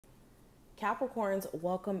Capricorns,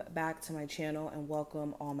 welcome back to my channel and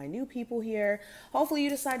welcome all my new people here. Hopefully you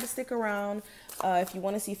decide to stick around. If you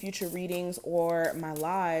want to see future readings or my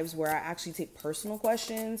lives where I actually take personal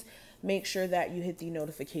questions, make sure that you hit the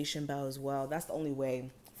notification bell as well. That's the only way,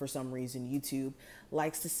 for some reason, YouTube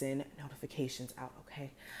likes to send notifications out, okay?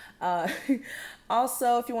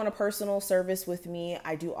 Also, if you want a personal service with me,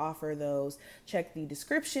 I do offer those. Check the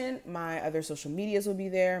description. My other social medias will be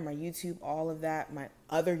there, my YouTube, all of that, my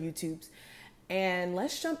other YouTubes. And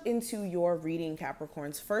let's jump into your reading,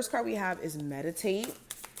 Capricorns. First card we have is Meditate.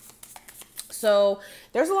 So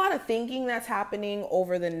there's a lot of thinking that's happening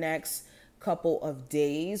over the next couple of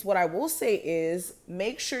days. What I will say is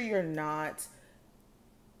make sure you're not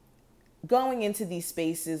going into these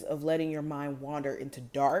spaces of letting your mind wander into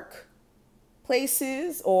dark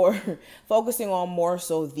places or focusing on more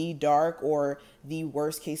so the dark or the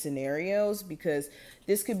worst case scenarios, because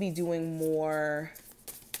this could be doing more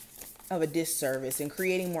of a disservice and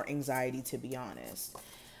creating more anxiety, to be honest.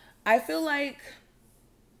 I feel like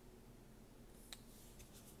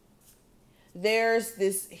there's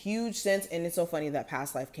this huge sense, and it's so funny that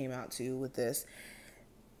past life came out too with this.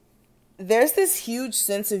 There's this huge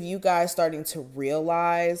sense of you guys starting to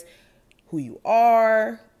realize who you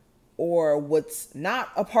are or what's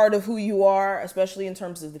not a part of who you are, especially in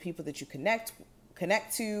terms of the people that you connect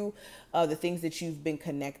to, the things that you've been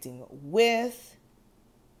connecting with.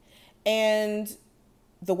 And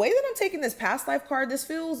the way that I'm taking this past life card, this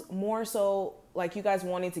feels more so like you guys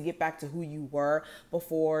wanting to get back to who you were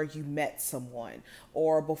before you met someone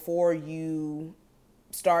or before you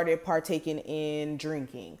started partaking in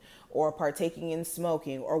drinking or partaking in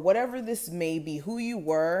smoking or whatever this may be, who you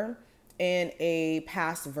were in a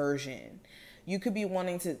past version. You could be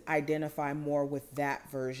wanting to identify more with that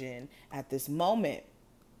version at this moment.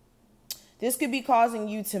 This could be causing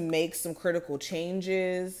you to make some critical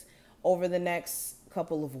changes over the next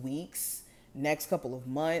couple of weeks, next couple of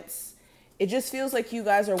months. It just feels like you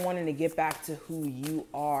guys are wanting to get back to who you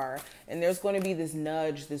are. And there's going to be this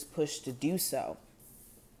nudge, this push to do so.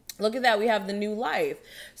 Look at that. We have the new life.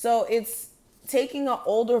 So it's taking an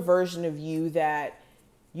older version of you that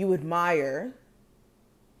you admire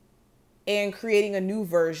and creating a new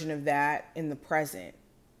version of that in the present.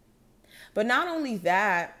 But not only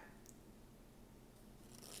that,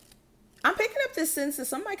 I'm picking up this sense that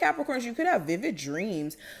some of my Capricorns, you could have vivid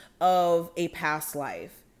dreams of a past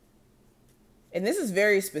life. And this is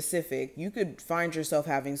very specific. You could find yourself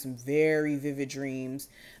having some very vivid dreams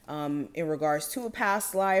in regards to a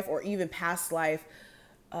past life or even past life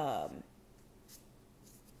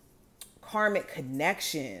karmic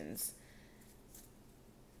connections.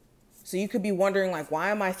 So you could be wondering, like,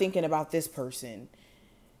 why am I thinking about this person?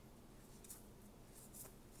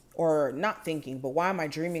 Or not thinking, but why am I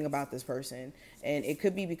dreaming about this person? And it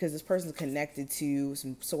could be because this person's connected to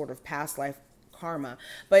some sort of past life karma.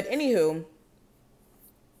 But anywho,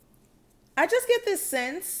 I just get this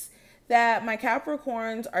sense that my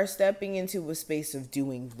Capricorns are stepping into a space of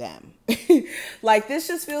doing them. Like, this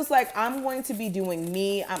just feels like I'm going to be doing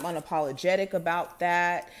me. I'm unapologetic about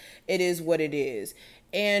that. It is what it is.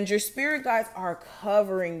 And your spirit guides are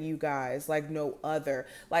covering you guys like no other.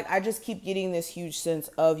 Like, I just keep getting this huge sense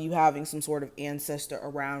of you having some sort of ancestor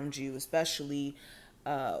around you, especially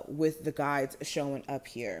with the guides showing up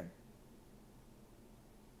here.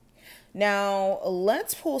 Now,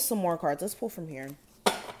 let's pull some more cards. Let's pull from here.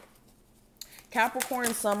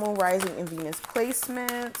 Capricorn, Sun, Moon, Rising, and Venus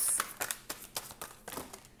placements.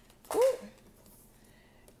 Ooh.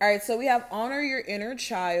 All right, so we have honor your inner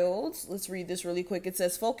child. Let's read this really quick. It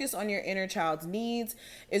says, focus on your inner child's needs.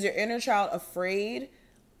 Is your inner child afraid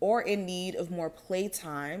or in need of more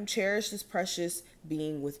playtime? Cherish this precious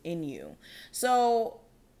being within you. So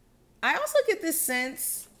I also get this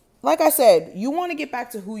sense, like I said, you want to get back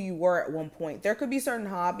to who you were at one point. There could be certain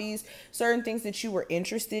hobbies, certain things that you were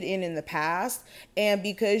interested in the past. And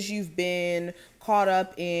because you've been caught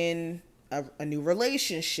up in a new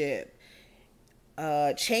relationship,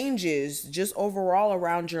 changes just overall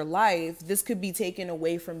around your life, this could be taken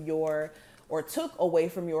away from took away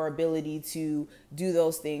from your ability to do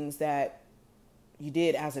those things that you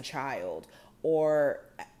did as a child or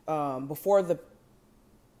before the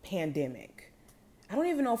pandemic. I don't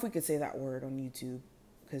even know if we could say that word on YouTube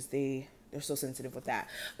because they're so sensitive with that.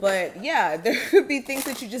 But yeah, there could be things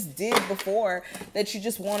that you just did before that you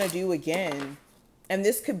just want to do again. And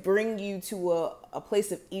this could bring you to a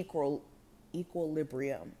place of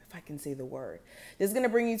equilibrium, if I can say the word. This is going to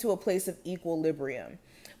bring you to a place of equilibrium.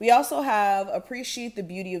 We also have appreciate the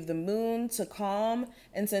beauty of the moon, to calm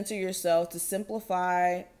and center yourself, to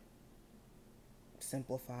simplify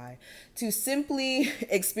simplify. To simply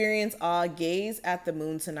experience awe, gaze at the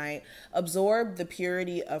moon tonight, absorb the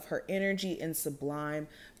purity of her energy and sublime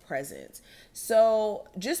presence. So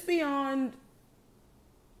just beyond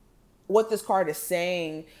what this card is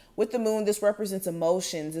saying, with the moon, this represents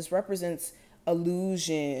emotions, this represents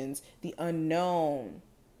illusions, the unknown,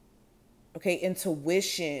 okay,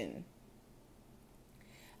 intuition.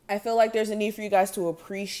 I feel like there's a need for you guys to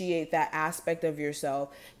appreciate that aspect of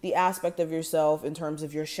yourself, the aspect of yourself in terms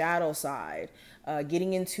of your shadow side,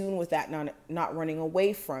 getting in tune with that, not running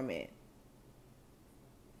away from it.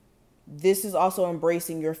 This is also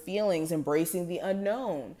embracing your feelings, embracing the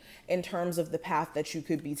unknown in terms of the path that you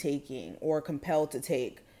could be taking or compelled to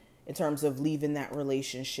take in terms of leaving that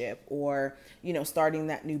relationship or, you know, starting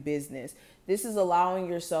that new business. This is allowing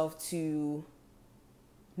yourself to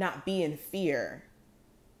not be in fear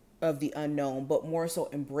of the unknown, but more so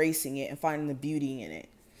embracing it and finding the beauty in it.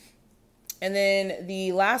 And then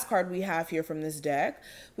the last card we have here from this deck,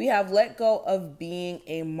 we have let go of being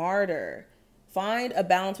a martyr. Find a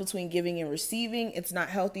balance between giving and receiving. It's not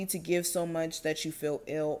healthy to give so much that you feel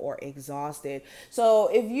ill or exhausted. So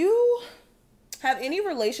if you have any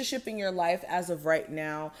relationship in your life as of right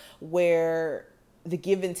now where the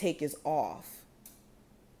give and take is off,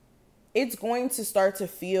 it's going to start to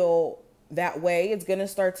feel that way. It's going to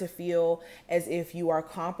start to feel as if you are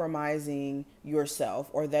compromising yourself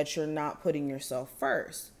or that you're not putting yourself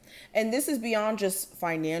first. And this is beyond just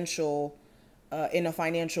financial, in a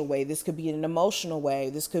financial way. This could be in an emotional way.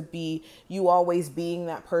 This could be you always being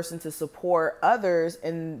that person to support others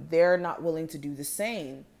and they're not willing to do the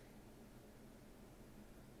same.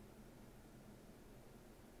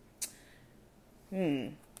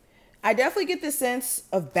 I definitely get the sense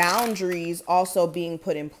of boundaries also being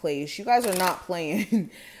put in place. You guys are not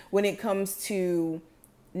playing when it comes to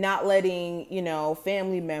not letting, you know,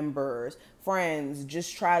 family members, friends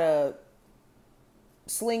just try to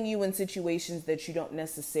sling you in situations that you don't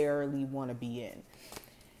necessarily want to be in.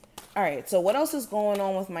 All right, so what else is going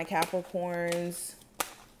on with my Capricorns?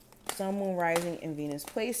 Sun, Moon, Rising, and Venus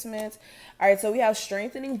placements. All right, so we have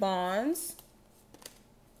strengthening bonds.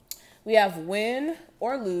 We have win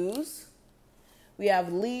or lose. We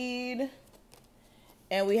have lead.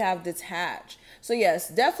 And we have detach. So yes,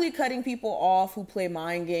 definitely cutting people off who play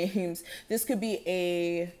mind games. This could be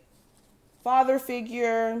a father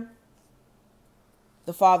figure,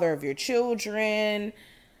 the father of your children,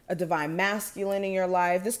 a divine masculine in your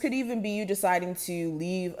life. This could even be you deciding to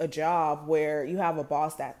leave a job where you have a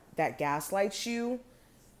boss that gaslights you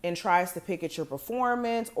and tries to pick at your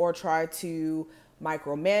performance or try to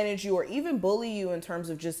micromanage you or even bully you in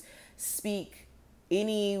terms of just speak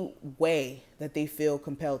any way that they feel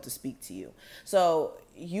compelled to speak to you. So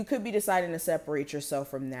you could be deciding to separate yourself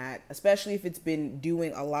from that, especially if it's been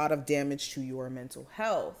doing a lot of damage to your mental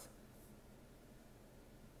health.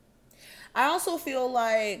 I also feel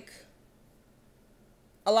like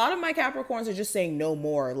a lot of my Capricorns are just saying no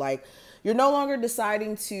more. Like, you're no longer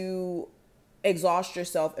deciding to exhaust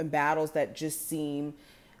yourself in battles that just seem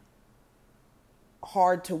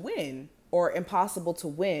hard to win or impossible to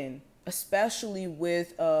win, especially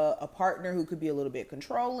with a partner who could be a little bit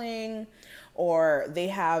controlling, or they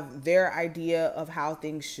have their idea of how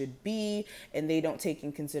things should be and they don't take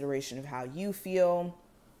in consideration of how you feel.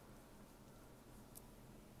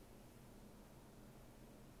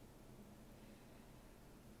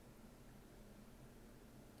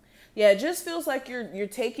 Yeah, it just feels like you're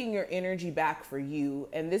taking your energy back for you.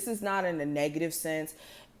 And this is not in a negative sense.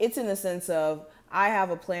 It's in the sense of, I have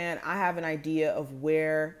a plan. I have an idea of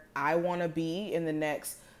where I want to be in the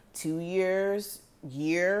next 2 years,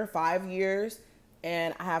 5 years.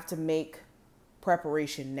 And I have to make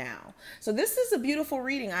preparation now. So this is a beautiful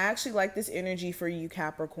reading. I actually like this energy for you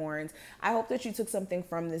Capricorns. I hope that you took something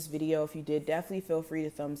from this video. If you did, definitely feel free to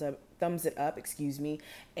thumbs it up,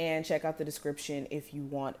 and check out the description if you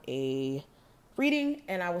want a reading,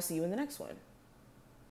 and I will see you in the next one.